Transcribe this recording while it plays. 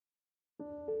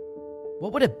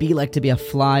What would it be like to be a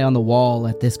fly on the wall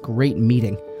at this great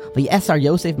meeting? V'yesar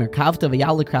Yosef merkavta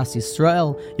v'yalikras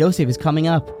Yisrael. Yosef is coming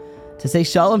up to say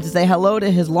shalom, to say hello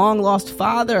to his long-lost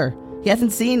father. He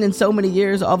hasn't seen in so many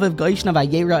years. Aviv Goishna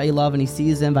v'yera elav, and he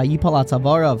sees him v'yipal al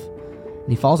tzavarav. And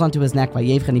he falls onto his neck,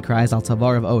 v'yevch, and he cries al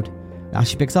tzavarav od.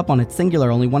 Rashi picks up on it, singular.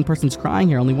 Only one person's crying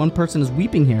here. Only one person is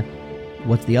weeping here.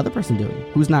 What's the other person doing?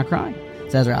 Who's not crying?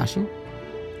 Says Rashi.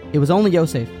 It was only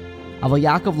Yosef. Aval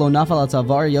Yaakov lo nafal al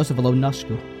tzavar Yosef lo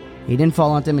nashku. He didn't fall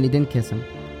onto him and he didn't kiss him.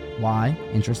 Why?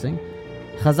 Interesting.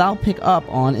 Chazal pick up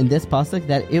on in this pasuk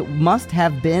that it must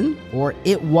have been, or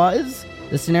it was,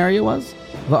 the scenario was,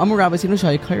 that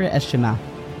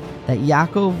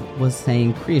Yaakov was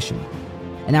saying Kriya Shema.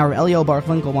 And now Elio Baruch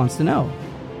Winkel wants to know,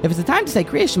 if it's the time to say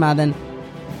Kriya Shema, then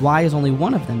why is only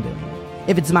one of them doing it?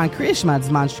 If it's Zman Kriya Shema, it's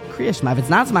Zman Kriya Shema. If it's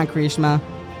not Zman Kriya Shema,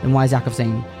 then why is Yaakov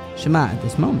saying Shema at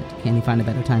this moment? Can he find a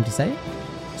better time to say it?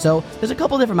 So there's a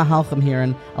couple different mahalchim here,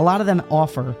 and a lot of them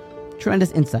offer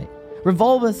tremendous insight.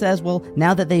 Revolva says, well,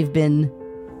 now that they've been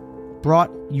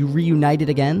reunited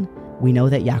again, we know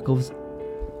that Yaakov's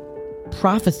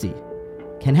prophecy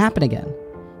can happen again.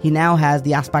 He now has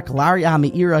the aspakalaria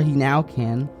ha'me'ira. He now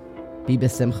can be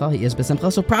besimcha. He is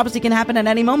besimcha. So prophecy can happen at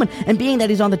any moment. And being that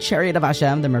he's on the chariot of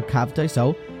Hashem, the merkavta,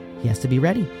 so he has to be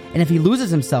ready. And if he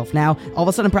loses himself now, all of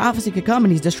a sudden prophecy could come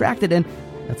and he's distracted, and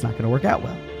that's not going to work out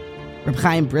well. Reb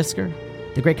Chaim Brisker,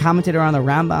 the great commentator on the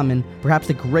Rambam and perhaps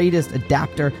the greatest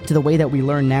adapter to the way that we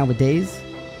learn nowadays,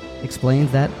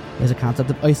 explains that there's a concept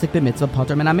of oisik b'mitzvah,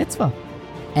 pater min ha-mitzvah.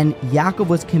 And Yaakov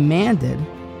was commanded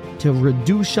to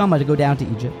reduce Shama, to go down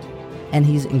to Egypt. And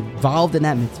he's involved in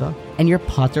that mitzvah. And you're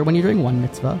pater when you're doing one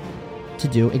mitzvah to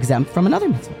do exempt from another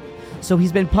mitzvah. So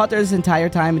he's been pater this entire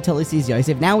time until he sees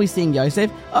Yosef. Now he's seeing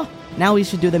Yosef. Oh, now he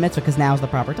should do the mitzvah because now's the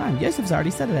proper time. Yosef's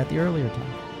already said it at the earlier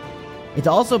time. It's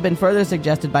also been further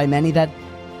suggested by many that,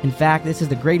 in fact, this is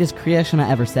the greatest Kriya Shema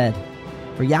ever said.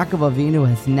 For Yaakov Avinu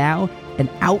has now an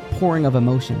outpouring of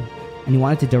emotion, and he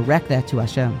wanted to direct that to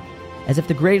Hashem, as if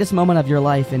the greatest moment of your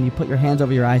life, and you put your hands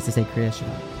over your eyes to say Kriya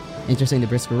Shema. Interesting, the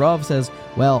Brisker Rav says,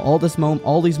 well, all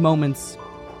these moments,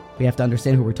 we have to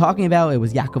understand who we're talking about. It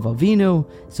was Yaakov Avinu,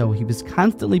 so he was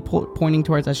constantly pointing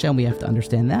towards Hashem. We have to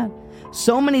understand that.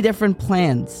 So many different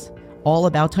plans, all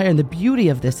about Torah. And the beauty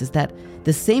of this is that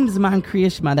the same Zman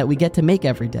Kriya Shema that we get to make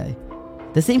every day,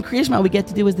 the same Kriya Shema we get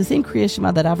to do is the same Kriya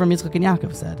Shema that Avram, Yitzchak, and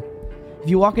Yaakov said. If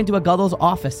you walk into a Gadol's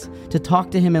office to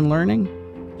talk to him in learning,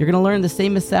 you're going to learn the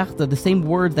same Masechta, the same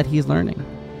words that he's learning.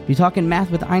 If you talk in math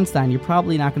with Einstein, you're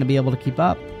probably not going to be able to keep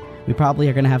up. We probably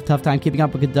are going to have a tough time keeping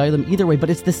up with Gedolim either way, but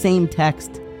it's the same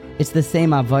text. It's the same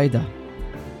Avodah.